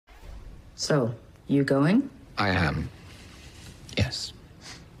So, you going? I am. Yes.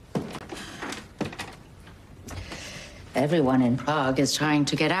 Everyone in Prague is trying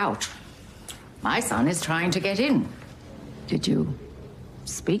to get out. My son is trying to get in. Did you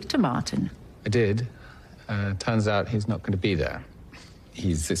speak to Martin? I did. Turns out he's not going to be there.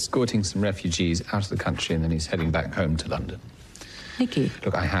 He's escorting some refugees out of the country and then he's heading back home to London. Nicky.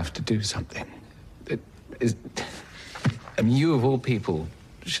 Look, I have to do something. You of all people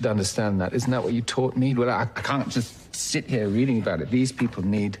should understand that. Isn't that what you taught me? Well, I can't just sit here reading about it. These people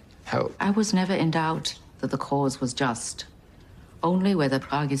need help. I was never in doubt that the cause was just. Only whether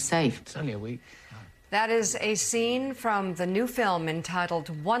Prague is safe. It's only a week. That is a scene from the new film entitled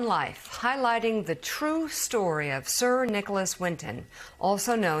One Life, highlighting the true story of Sir Nicholas Winton,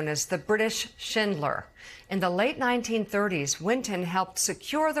 also known as the British Schindler. In the late 1930s, Winton helped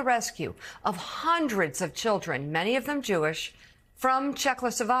secure the rescue of hundreds of children, many of them Jewish, from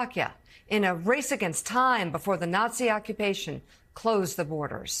Czechoslovakia in a race against time before the Nazi occupation closed the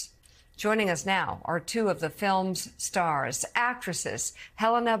borders. Joining us now are two of the film's stars, actresses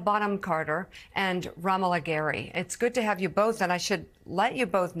Helena Bonham Carter and Romola Garai. It's good to have you both, and I should let you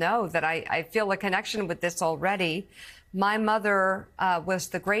both know that I feel a connection with this already. My mother was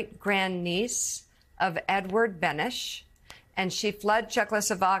the great-grandniece of Edward Benish, and she fled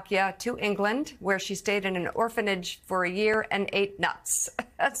Czechoslovakia to England, where she stayed in an orphanage for a year and ate nuts.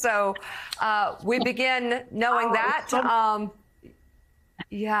 So we begin knowing that.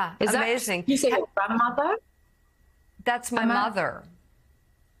 Yeah, is amazing. You say your grandmother? That's my mother.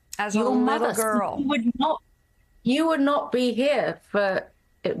 As Your a little mother. girl. You would not be here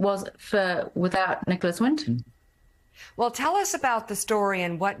without Nicholas Winton. Well, tell us about the story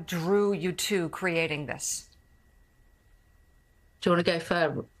and what drew you to creating this. Do you want to go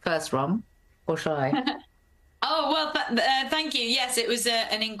first, Rom, or shall I? Oh, well, thank you. Yes, it was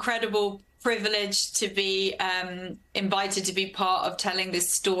an incredible privilege to be invited to be part of telling this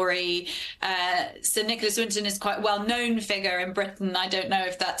story. Sir Nicholas Winton is quite a well-known figure in Britain. I don't know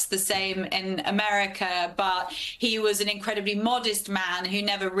if that's the same in America, but he was an incredibly modest man who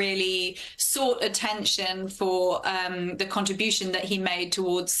never really sought attention for the contribution that he made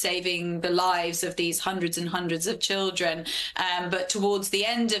towards saving the lives of these hundreds and hundreds of children. But towards the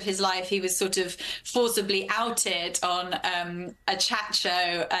end of his life, he was sort of forcibly outed on a chat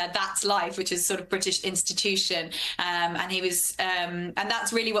show, That's Life, which is sort of British institution, and he was, and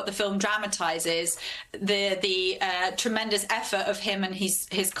that's really what the film dramatizes, the tremendous effort of him and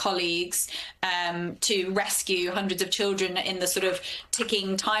his colleagues to rescue hundreds of children in the sort of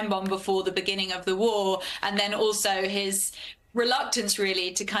ticking time bomb before the beginning of the war, and then also his reluctance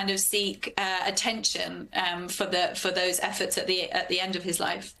really to kind of seek attention for those efforts at the end of his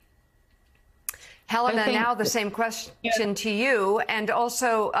life. Helena, now the same question to you, and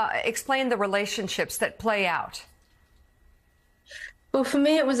also explain the relationships that play out. Well, for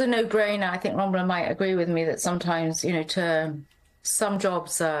me, it was a no-brainer. I think Romola might agree with me that sometimes, to some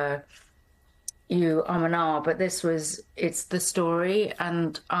jobs you and ah, but it's the story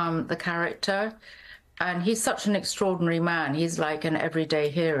and the character. And he's such an extraordinary man. He's like an everyday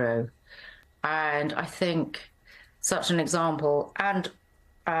hero. And I think such an example and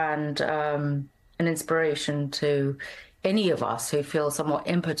an inspiration to any of us who feel somewhat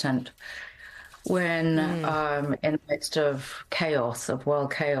impotent when in the midst of chaos, of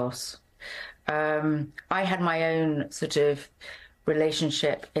world chaos. I had my own sort of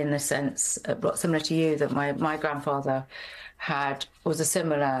relationship in the sense, similar to you, that my grandfather was a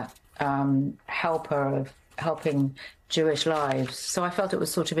similar helper of helping Jewish lives. So I felt it was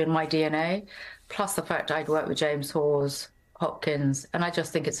sort of in my DNA, plus the fact I'd worked with James Hopkins, and I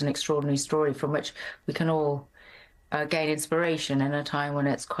just think it's an extraordinary story from which we can all gain inspiration in a time when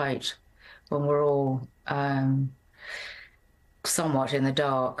we're all somewhat in the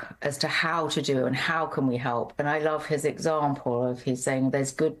dark as to how to do and how can we help. And I love his example of he's saying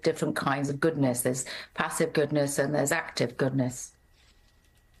there's different kinds of goodness. There's passive goodness and there's active goodness.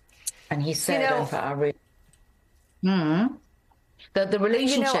 And he said, the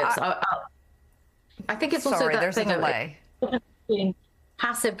relationships. I think it's also that thing between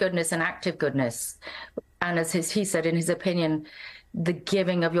passive goodness and active goodness. And as he said, in his opinion, the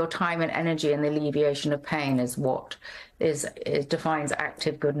giving of your time and energy and the alleviation of pain is what defines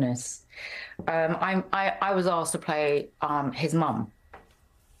active goodness. I was asked to play his mum,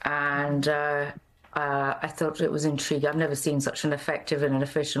 and I thought it was intriguing. I've never seen such an effective and an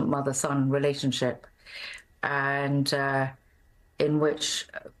efficient mother-son relationship, and in which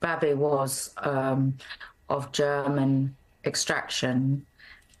Babi was of German extraction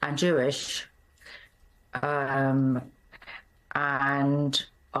and Jewish, and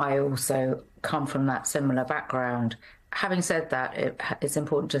I also come from that similar background. Having said that, it's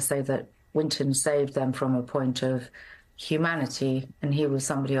important to say that Winton saved them from a point of humanity, and he was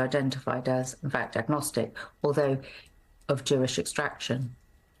somebody who identified as, in fact, agnostic, although of Jewish extraction.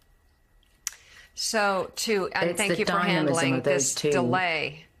 So, and thank you for handling this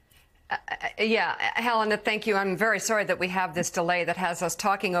delay. Yeah, Helena, thank you. I'm very sorry that we have this delay that has us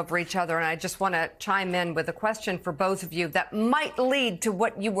talking over each other, and I just want to chime in with a question for both of you that might lead to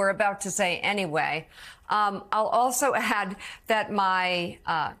what you were about to say anyway. I'll also add that my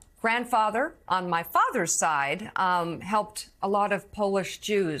grandfather on my father's side helped a lot of Polish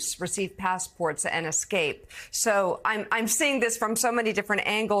Jews receive passports and escape. So I'm seeing this from so many different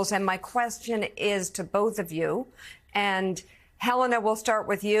angles, and my question is to both of you. And Helena, we'll start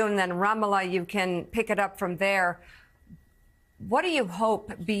with you, and then Romola, you can pick it up from there. What do you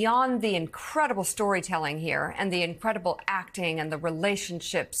hope, beyond the incredible storytelling here and the incredible acting and the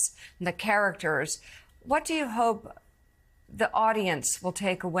relationships and the characters, what do you hope the audience will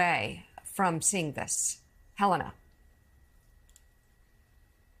take away from seeing this? Helena.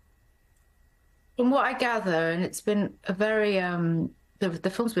 From what I gather, and it's been a very,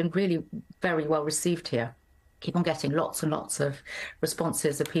 the film's been really very well received here. Keep on getting lots and lots of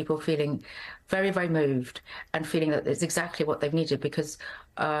responses of people feeling very, very moved and feeling that it's exactly what they've needed, because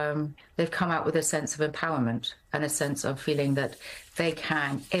they've come out with a sense of empowerment and a sense of feeling that they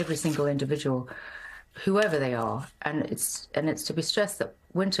can, every single individual, whoever they are. And it's to be stressed that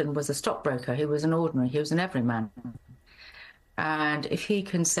Winton was a stockbroker. He was an ordinary, he was an everyman. And if he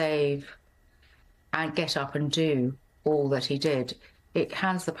can save and get up and do all that he did, it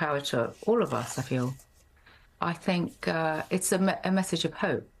has the power to all of us, I feel. I think it's a message of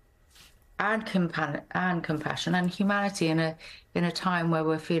hope and compassion and humanity in a time where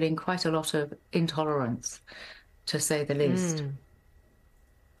we're feeling quite a lot of intolerance, to say the least.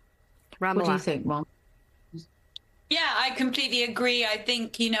 What do you think, Mom? Yeah, I completely agree. I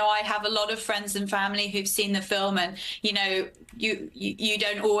think, I have a lot of friends and family who've seen the film, and, you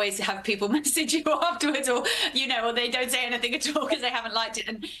don't always have people message you afterwards, or, or they don't say anything at all because they haven't liked it.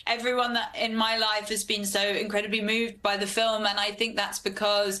 And everyone that in my life has been so incredibly moved by the film. And I think that's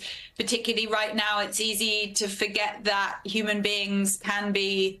because, particularly right now, it's easy to forget that human beings can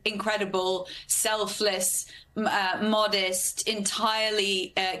be incredible, selfless, modest,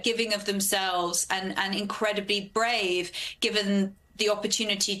 entirely giving of themselves, and incredibly brave, given the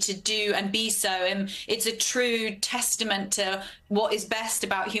opportunity to do and be so. And it's a true testament to what is best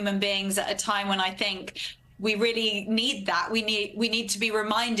about human beings at a time when I think we really need that. We need to be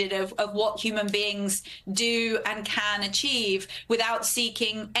reminded of what human beings do and can achieve without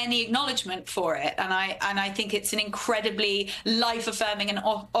seeking any acknowledgement for it. And I think it's an incredibly life-affirming and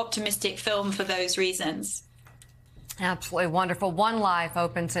optimistic film for those reasons. Absolutely wonderful. One Life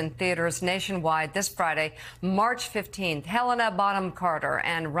opens in theaters nationwide this Friday, March 15th. Helena Bonham Carter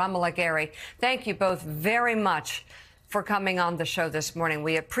and Romola Garai, thank you both very much for coming on the show this morning.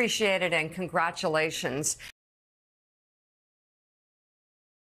 We appreciate it, and congratulations.